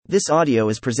This audio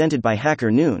is presented by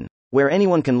Hacker Noon, where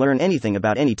anyone can learn anything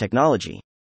about any technology.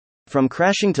 From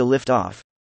crashing to lift off.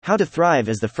 How to thrive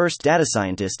as the first data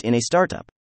scientist in a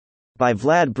startup. By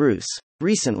Vlad Bruce.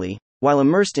 Recently, while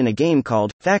immersed in a game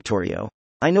called Factorio,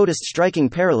 I noticed striking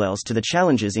parallels to the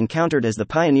challenges encountered as the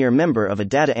pioneer member of a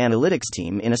data analytics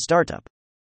team in a startup.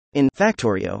 In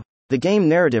Factorio, the game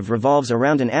narrative revolves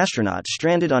around an astronaut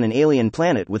stranded on an alien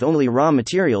planet with only raw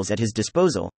materials at his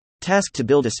disposal, tasked to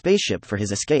build a spaceship for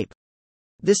his escape.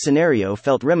 This scenario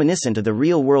felt reminiscent of the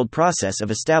real-world process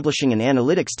of establishing an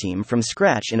analytics team from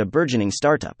scratch in a burgeoning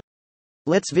startup.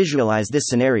 Let's visualize this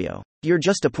scenario. You're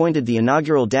just appointed the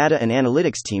inaugural data and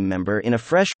analytics team member in a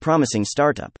fresh, promising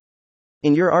startup.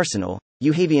 In your arsenal,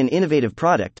 you have an innovative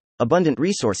product, abundant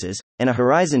resources, and a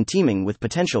horizon teeming with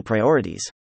potential priorities.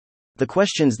 The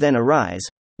questions then arise: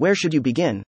 where should you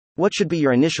begin? What should be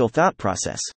your initial thought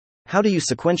process? How do you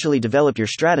sequentially develop your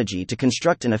strategy to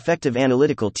construct an effective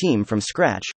analytical team from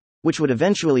scratch, which would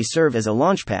eventually serve as a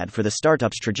launchpad for the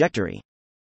startup's trajectory?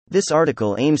 This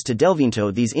article aims to delve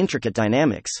into these intricate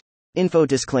dynamics. Info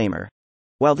disclaimer.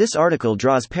 While this article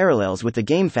draws parallels with the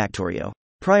game Factorio,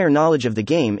 prior knowledge of the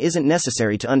game isn't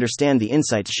necessary to understand the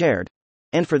insights shared,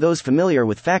 and for those familiar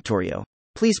with Factorio,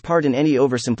 please pardon any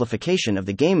oversimplification of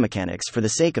the game mechanics for the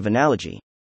sake of analogy.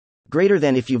 Greater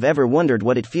than if you've ever wondered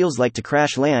what it feels like to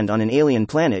crash land on an alien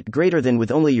planet greater than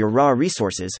with only your raw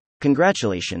resources,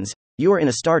 congratulations, you're in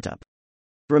a startup.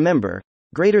 Remember,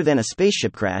 greater than a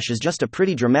spaceship crash is just a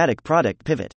pretty dramatic product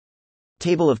pivot.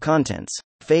 Table of contents.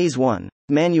 Phase 1.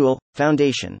 Manual,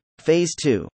 foundation. Phase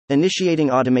 2.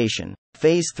 Initiating automation.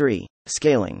 Phase 3.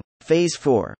 Scaling. Phase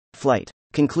 4. Flight.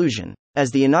 Conclusion. As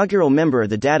the inaugural member of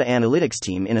the data analytics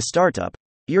team in a startup,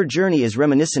 your journey is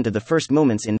reminiscent of the first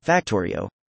moments in Factorio.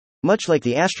 Much like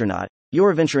the astronaut,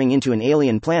 you're venturing into an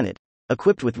alien planet,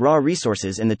 equipped with raw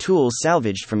resources and the tools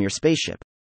salvaged from your spaceship.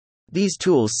 These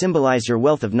tools symbolize your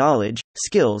wealth of knowledge,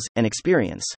 skills, and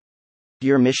experience.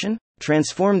 Your mission?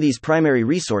 Transform these primary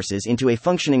resources into a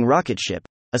functioning rocket ship,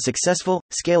 a successful,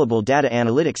 scalable data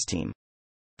analytics team.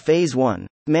 Phase 1.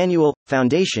 Manual,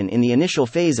 foundation. In the initial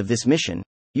phase of this mission,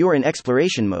 you're in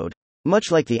exploration mode, much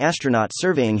like the astronaut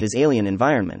surveying his alien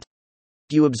environment.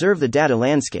 You observe the data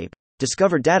landscape,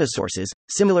 discover data sources,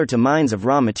 similar to mines of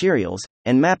raw materials,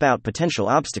 and map out potential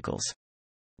obstacles.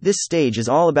 This stage is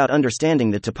all about understanding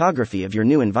the topography of your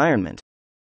new environment.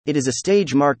 It is a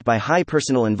stage marked by high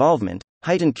personal involvement,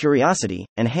 heightened curiosity,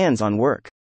 and hands-on work.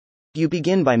 You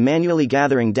begin by manually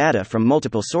gathering data from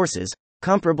multiple sources,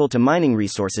 comparable to mining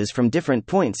resources from different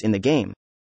points in the game.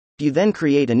 You then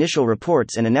create initial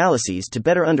reports and analyses to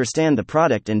better understand the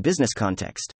product and business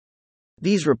context.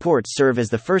 These reports serve as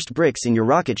the first bricks in your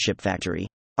rocket ship factory,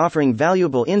 offering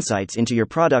valuable insights into your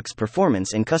product's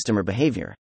performance and customer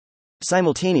behavior.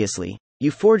 Simultaneously,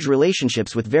 you forge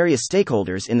relationships with various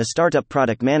stakeholders in the startup: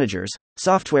 product managers,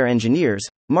 software engineers,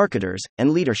 marketers,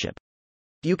 and leadership.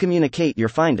 You communicate your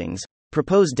findings,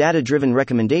 propose data-driven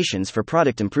recommendations for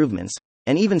product improvements,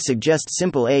 and even suggest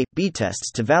simple A/B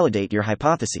tests to validate your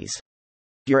hypotheses.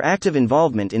 Your active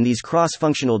involvement in these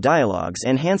cross-functional dialogues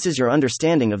enhances your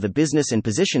understanding of the business and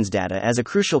positions data as a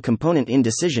crucial component in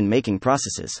decision-making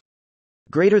processes.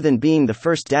 Greater than being the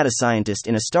first data scientist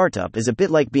in a startup is a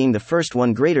bit like being the first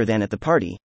one greater than at the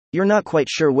party. You're not quite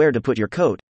sure where to put your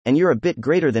coat, and you're a bit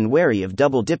greater than wary of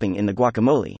double dipping in the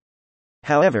guacamole.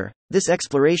 However, this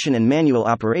exploration and manual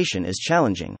operation is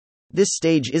challenging. This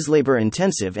stage is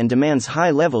labor-intensive and demands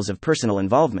high levels of personal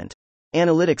involvement.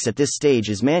 Analytics at this stage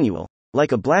is manual,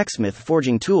 like a blacksmith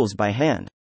forging tools by hand.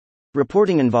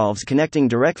 Reporting involves connecting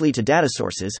directly to data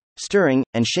sources, stirring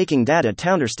and shaking data to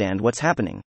understand what's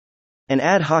happening. An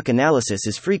ad hoc analysis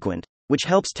is frequent, which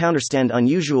helps to understand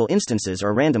unusual instances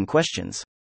or random questions.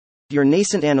 Your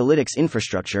nascent analytics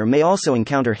infrastructure may also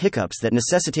encounter hiccups that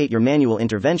necessitate your manual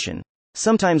intervention,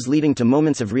 sometimes leading to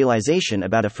moments of realization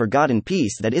about a forgotten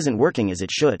piece that isn't working as it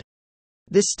should.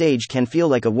 This stage can feel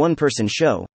like a one-person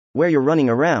show, where you're running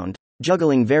around,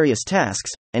 juggling various tasks,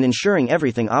 and ensuring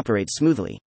everything operates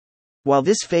smoothly. While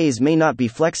this phase may not be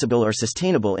flexible or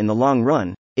sustainable in the long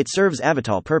run, it serves a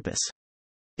vital purpose.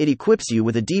 It equips you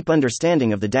with a deep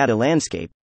understanding of the data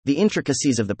landscape, the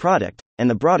intricacies of the product, and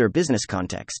the broader business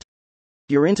context.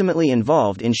 You're intimately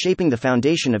involved in shaping the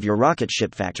foundation of your rocket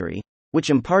ship factory,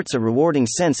 which imparts a rewarding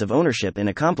sense of ownership and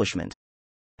accomplishment.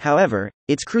 However,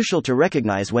 it's crucial to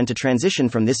recognize when to transition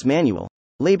from this manual,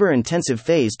 labor-intensive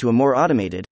phase to a more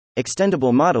automated,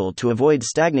 extendable model to avoid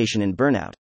stagnation and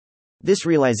burnout. This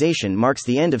realization marks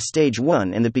the end of Stage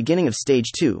 1 and the beginning of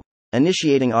Stage 2,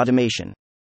 initiating automation.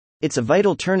 It's a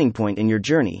vital turning point in your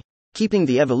journey, keeping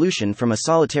the evolution from a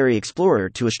solitary explorer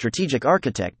to a strategic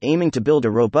architect aiming to build a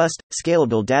robust,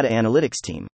 scalable data analytics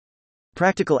team.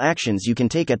 Practical actions you can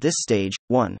take at this stage.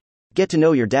 1. Get to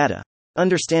know your data.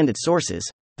 Understand its sources,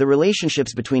 the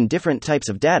relationships between different types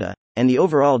of data, and the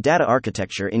overall data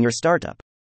architecture in your startup.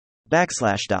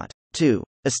 2.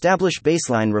 Establish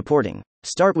baseline reporting.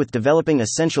 Start with developing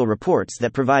essential reports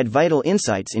that provide vital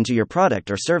insights into your product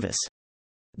or service.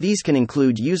 These can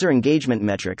include user engagement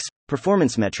metrics,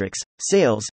 performance metrics,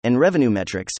 sales and revenue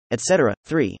metrics, etc.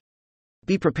 3.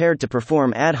 Be prepared to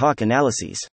perform ad hoc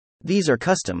analyses. These are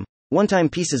custom, one-time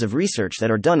pieces of research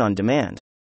that are done on demand.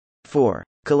 4.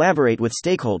 Collaborate with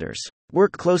stakeholders.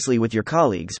 Work closely with your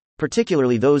colleagues,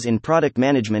 particularly those in product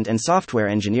management and software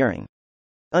engineering.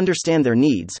 Understand their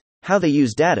needs, how they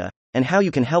use data, and how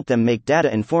you can help them make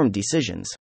data-informed decisions.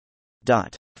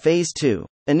 Phase 2.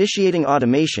 Initiating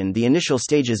automation. The initial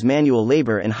stages, manual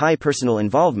labor and high personal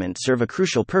involvement, serve a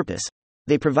crucial purpose.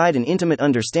 They provide an intimate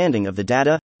understanding of the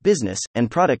data, business, and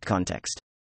product context.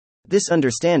 This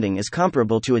understanding is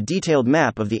comparable to a detailed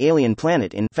map of the alien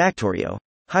planet in Factorio,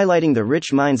 highlighting the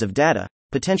rich mines of data,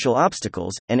 potential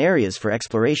obstacles, and areas for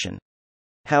exploration.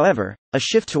 However, a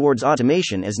shift towards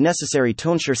automation is necessary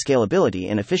to ensure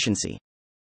scalability and efficiency.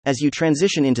 As you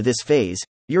transition into this phase,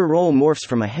 your role morphs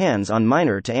from a hands-on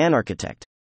miner to an architect.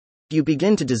 You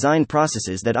begin to design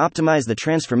processes that optimize the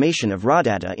transformation of raw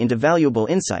data into valuable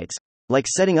insights, like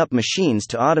setting up machines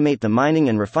to automate the mining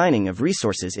and refining of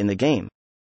resources in the game.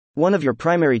 One of your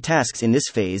primary tasks in this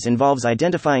phase involves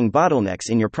identifying bottlenecks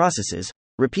in your processes,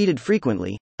 repeated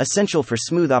frequently, essential for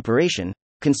smooth operation,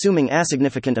 consuming a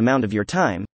significant amount of your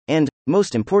time, and,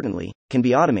 most importantly, can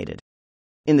be automated.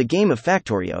 In the game of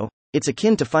Factorio, it's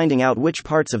akin to finding out which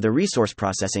parts of the resource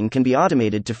processing can be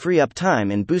automated to free up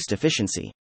time and boost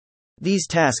efficiency. These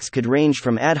tasks could range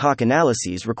from ad hoc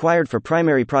analyses required for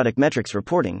primary product metrics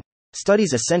reporting,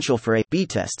 studies essential for A/B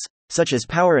tests, such as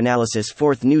power analysis,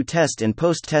 fourth new test and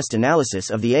post-test analysis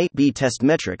of the A/B test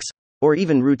metrics, or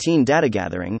even routine data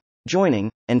gathering, joining,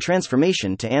 and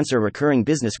transformation to answer recurring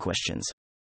business questions.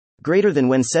 Greater than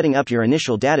when setting up your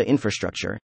initial data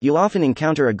infrastructure, you'll often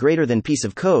encounter a greater than piece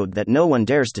of code that no one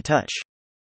dares to touch.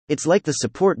 It's like the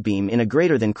support beam in a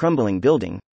greater than crumbling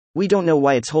building. We don't know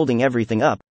why it's holding everything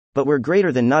up, but we're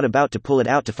greater than not about to pull it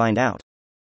out to find out.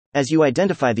 As you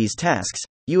identify these tasks,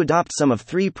 you adopt some of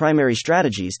 3 primary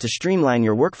strategies to streamline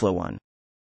your workflow. 1.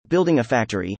 Building a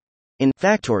factory. In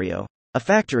Factorio, a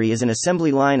factory is an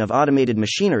assembly line of automated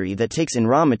machinery that takes in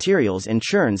raw materials and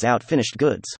churns out finished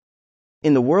goods.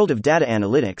 In the world of data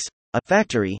analytics, a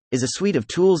factory is a suite of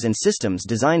tools and systems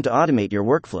designed to automate your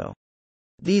workflow.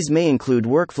 These may include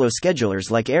workflow schedulers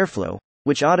like Airflow,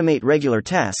 which automate regular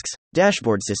tasks,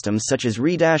 dashboard systems such as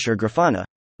Redash or Grafana,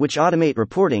 which automate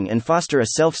reporting and foster a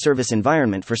self-service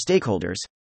environment for stakeholders,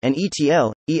 and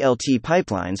ETL/ELT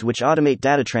pipelines which automate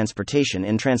data transportation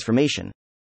and transformation.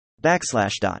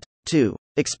 2.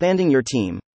 Expanding your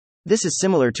team. This is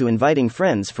similar to inviting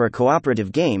friends for a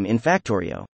cooperative game in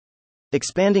Factorio.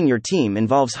 Expanding your team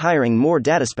involves hiring more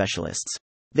data specialists.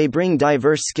 They bring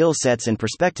diverse skill sets and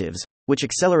perspectives, which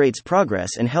accelerates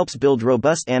progress and helps build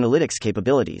robust analytics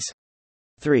capabilities.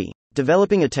 3.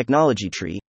 Developing a technology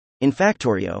tree. In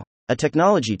Factorio, a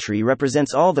technology tree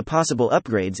represents all the possible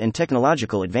upgrades and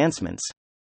technological advancements.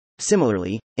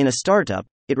 Similarly, in a startup,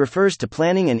 it refers to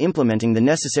planning and implementing the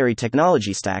necessary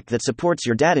technology stack that supports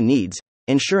your data needs,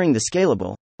 ensuring the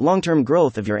scalable, long-term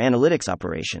growth of your analytics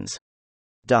operations.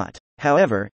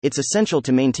 However, it's essential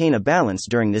to maintain a balance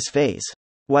during this phase.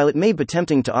 While it may be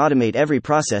tempting to automate every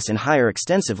process and hire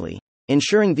extensively,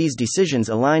 ensuring these decisions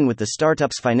align with the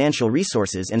startup's financial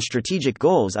resources and strategic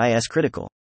goals is critical.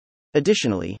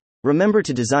 Additionally, remember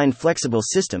to design flexible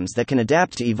systems that can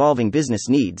adapt to evolving business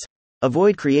needs.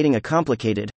 Avoid creating a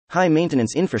complicated,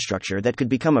 high-maintenance infrastructure that could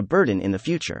become a burden in the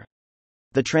future.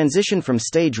 The transition from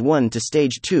Stage 1 to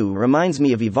Stage 2 reminds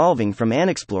me of evolving from an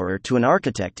explorer to an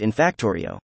architect in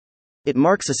Factorio. It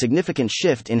marks a significant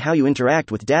shift in how you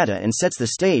interact with data and sets the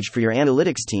stage for your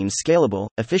analytics team's scalable,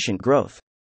 efficient growth.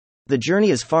 The journey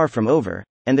is far from over,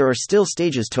 and there are still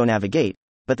stages to navigate,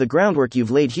 but the groundwork you've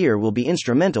laid here will be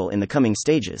instrumental in the coming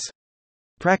stages.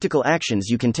 Practical actions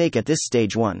you can take at this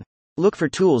stage. 1. Look for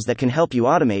tools that can help you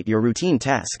automate your routine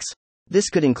tasks.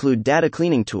 This could include data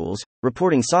cleaning tools,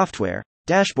 reporting software,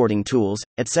 dashboarding tools,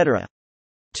 etc.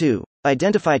 2.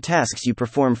 Identify tasks you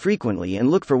perform frequently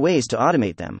and look for ways to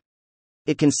automate them.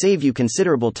 It can save you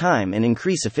considerable time and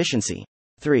increase efficiency.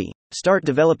 3. Start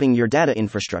developing your data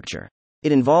infrastructure.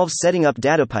 It involves setting up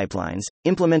data pipelines,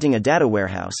 implementing a data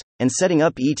warehouse, and setting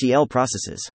up ETL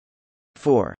processes.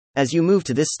 4. As you move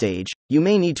to this stage, you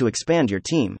may need to expand your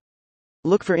team.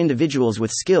 Look for individuals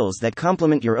with skills that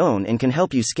complement your own and can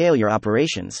help you scale your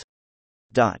operations.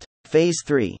 Phase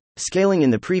 3. Scaling.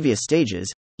 In the previous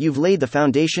stages, you've laid the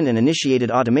foundation and initiated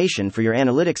automation for your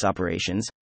analytics operations,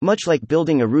 much like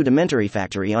building a rudimentary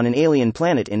factory on an alien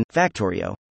planet in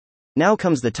Factorio. Now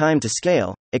comes the time to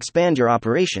scale, expand your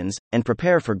operations, and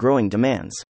prepare for growing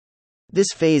demands. This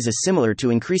phase is similar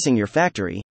to increasing your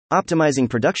factory, optimizing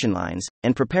production lines,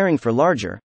 and preparing for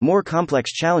larger, more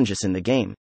complex challenges in the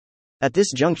game. At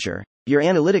this juncture, your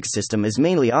analytics system is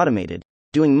mainly automated,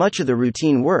 doing much of the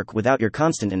routine work without your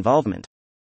constant involvement.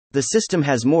 The system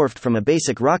has morphed from a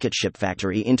basic rocket ship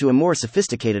factory into a more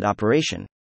sophisticated operation.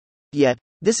 Yet,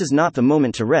 this is not the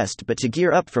moment to rest but to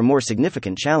gear up for more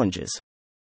significant challenges.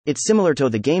 It's similar to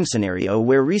the game scenario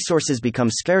where resources become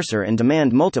scarcer and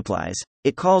demand multiplies.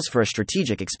 It calls for a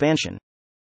strategic expansion.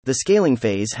 The scaling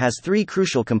phase has three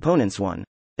crucial components. 1.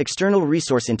 External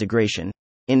resource integration.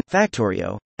 In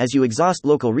Factorio, as you exhaust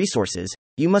local resources,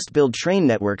 you must build train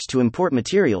networks to import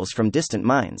materials from distant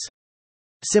mines.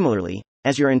 Similarly,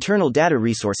 as your internal data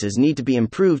resources need to be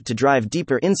improved to drive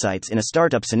deeper insights in a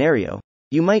startup scenario,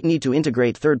 you might need to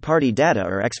integrate third-party data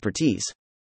or expertise.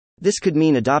 This could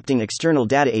mean adopting external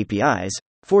data APIs,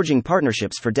 forging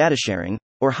partnerships for data sharing,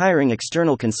 or hiring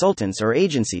external consultants or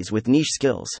agencies with niche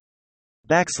skills.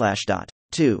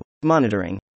 2.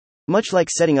 Monitoring. Much like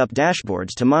setting up dashboards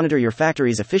to monitor your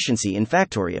factory's efficiency in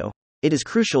Factorio, it is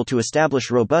crucial to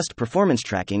establish robust performance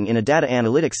tracking in a data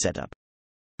analytics setup.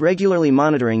 Regularly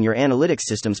monitoring your analytics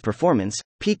system's performance,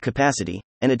 peak capacity,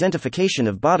 and identification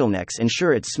of bottlenecks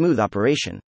ensure its smooth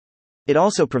operation. It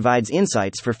also provides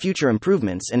insights for future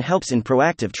improvements and helps in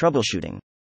proactive troubleshooting.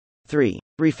 3.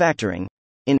 Refactoring.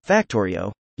 In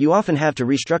Factorio, you often have to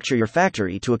restructure your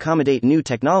factory to accommodate new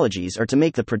technologies or to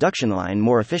make the production line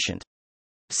more efficient.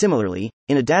 Similarly,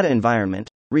 in a data environment,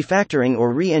 refactoring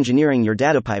or re-engineering your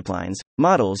data pipelines,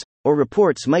 models, or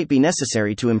reports might be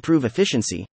necessary to improve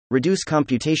efficiency, reduce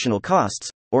computational costs,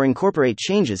 or incorporate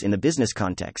changes in the business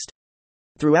context.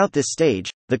 Throughout this stage,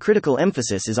 the critical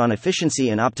emphasis is on efficiency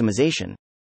and optimization.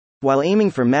 While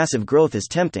aiming for massive growth is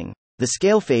tempting, the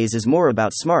scale phase is more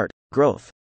about smart growth.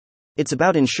 It's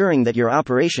about ensuring that your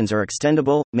operations are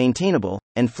extendable, maintainable,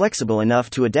 and flexible enough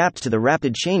to adapt to the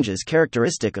rapid changes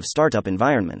characteristic of startup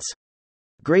environments.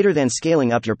 Greater than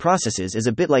scaling up your processes is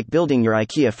a bit like building your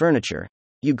IKEA furniture.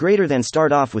 You greater than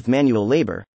start off with manual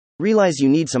labor, realize you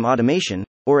need some automation,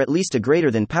 or at least a greater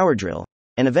than power drill,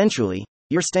 and eventually,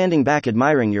 you're standing back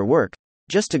admiring your work,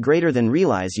 just to greater than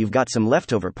realize you've got some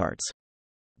leftover parts.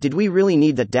 Did we really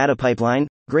need that data pipeline,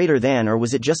 greater than, or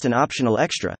was it just an optional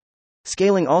extra?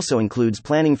 Scaling also includes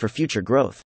planning for future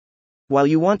growth. While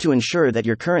you want to ensure that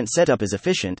your current setup is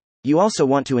efficient, you also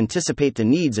want to anticipate the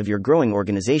needs of your growing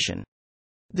organization.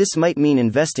 This might mean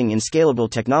investing in scalable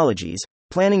technologies,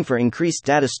 planning for increased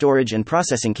data storage and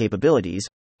processing capabilities,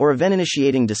 or even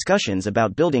initiating discussions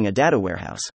about building a data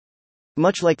warehouse.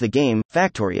 Much like the game,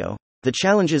 Factorio, the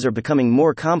challenges are becoming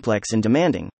more complex and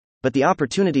demanding, but the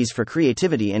opportunities for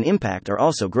creativity and impact are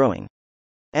also growing.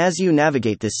 As you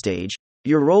navigate this stage,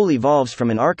 your role evolves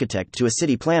from an architect to a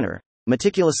city planner,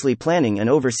 meticulously planning and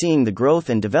overseeing the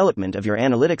growth and development of your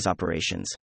analytics operations.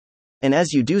 And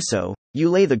as you do so,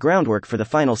 you lay the groundwork for the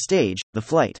final stage, the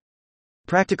flight.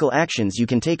 Practical actions you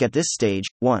can take at this stage.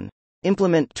 1.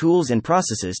 Implement tools and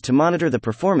processes to monitor the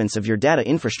performance of your data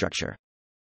infrastructure.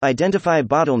 Identify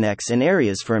bottlenecks and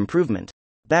areas for improvement.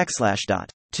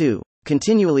 2.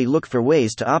 Continually look for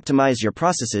ways to optimize your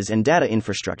processes and data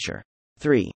infrastructure.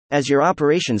 3. As your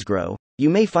operations grow, you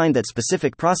may find that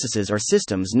specific processes or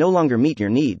systems no longer meet your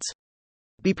needs.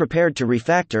 Be prepared to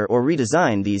refactor or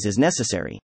redesign these as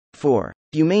necessary. 4.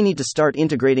 You may need to start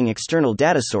integrating external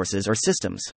data sources or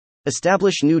systems.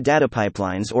 Establish new data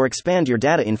pipelines or expand your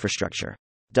data infrastructure.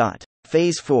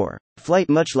 Phase 4. Flight.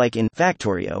 Much like in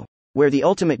Factorio, where the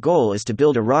ultimate goal is to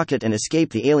build a rocket and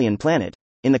escape the alien planet,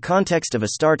 in the context of a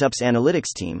startup's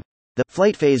analytics team, the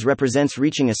flight phase represents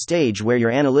reaching a stage where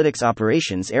your analytics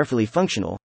operations are fully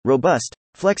functional, robust,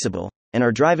 flexible, and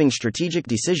are driving strategic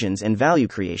decisions and value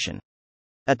creation.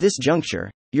 At this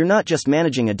juncture, you're not just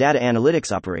managing a data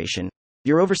analytics operation,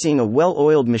 you're overseeing a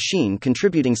well-oiled machine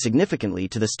contributing significantly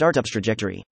to the startup's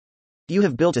trajectory. You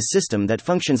have built a system that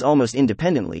functions almost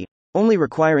independently, only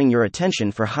requiring your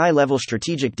attention for high-level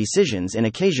strategic decisions and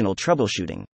occasional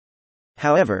troubleshooting.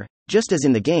 However, just as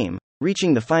in the game,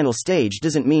 reaching the final stage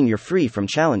doesn't mean you're free from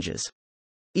challenges.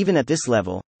 Even at this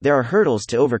level, there are hurdles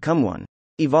to overcome. 1.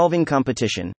 Evolving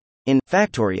competition. In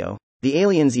Factorio, the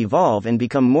aliens evolve and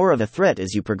become more of a threat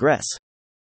as you progress.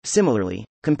 Similarly,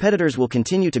 competitors will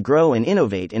continue to grow and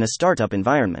innovate in a startup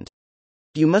environment.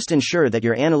 You must ensure that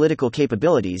your analytical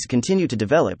capabilities continue to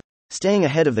develop, staying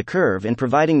ahead of the curve and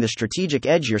providing the strategic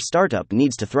edge your startup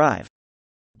needs to thrive.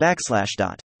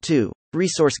 2.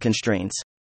 Resource constraints.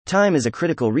 Time is a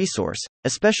critical resource,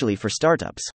 especially for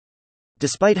startups.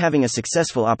 Despite having a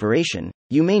successful operation,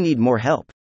 you may need more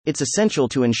help. It's essential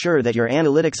to ensure that your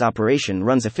analytics operation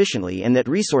runs efficiently and that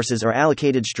resources are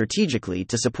allocated strategically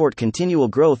to support continual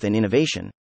growth and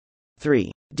innovation.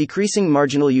 3. Decreasing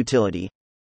marginal utility.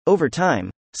 Over time,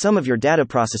 some of your data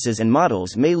processes and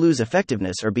models may lose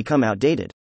effectiveness or become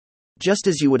outdated. Just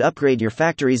as you would upgrade your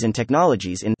factories and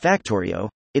technologies in Factorio,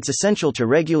 it's essential to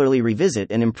regularly revisit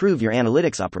and improve your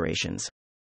analytics operations.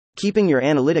 Keeping your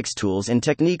analytics tools and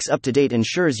techniques up to date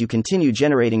ensures you continue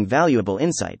generating valuable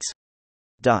insights.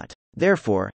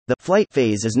 Therefore, the flight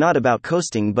phase is not about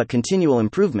coasting but continual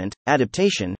improvement,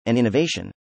 adaptation, and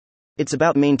innovation. It's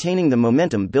about maintaining the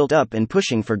momentum built up and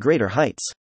pushing for greater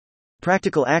heights.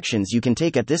 Practical actions you can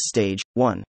take at this stage.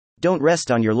 1. Don't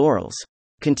rest on your laurels.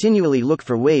 Continually look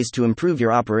for ways to improve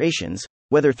your operations,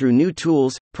 whether through new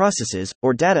tools, processes,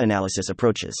 or data analysis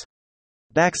approaches.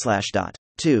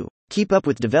 2. Keep up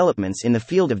with developments in the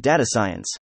field of data science.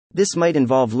 This might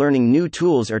involve learning new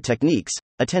tools or techniques,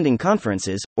 attending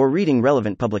conferences, or reading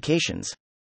relevant publications.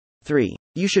 3.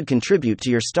 You should contribute to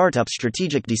your startup's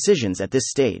strategic decisions at this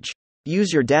stage.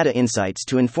 Use your data insights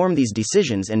to inform these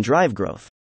decisions and drive growth.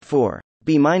 4.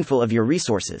 Be mindful of your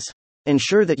resources.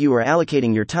 Ensure that you are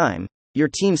allocating your time, your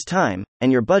team's time,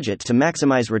 and your budget to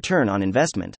maximize return on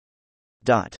investment.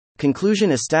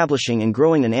 Conclusion. Establishing and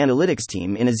growing an analytics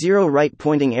team in a zero right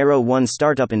pointing arrow 1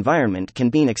 startup environment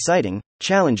can be an exciting,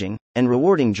 challenging, and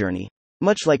rewarding journey,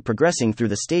 much like progressing through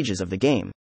the stages of the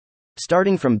game.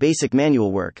 Starting from basic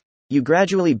manual work, you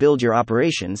gradually build your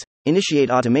operations,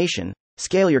 initiate automation,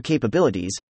 scale your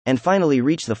capabilities, and finally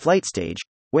reach the flight stage,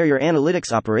 where your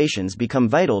analytics operations become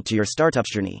vital to your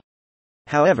startup's journey.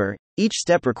 However, each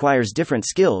step requires different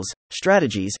skills,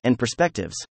 strategies, and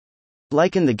perspectives.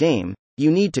 Like in the game, you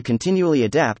need to continually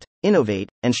adapt, innovate,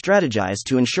 and strategize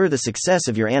to ensure the success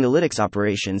of your analytics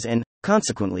operations and,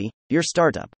 consequently, your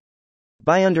startup.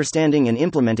 By understanding and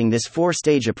implementing this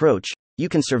 4-stage approach, you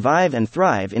can survive and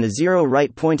thrive in a zero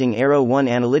right pointing arrow 1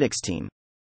 analytics team.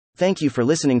 Thank you for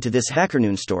listening to this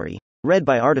HackerNoon story, read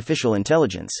by Artificial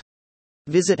Intelligence.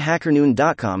 Visit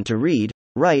hackerNoon.com to read,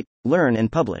 write, learn,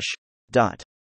 and publish.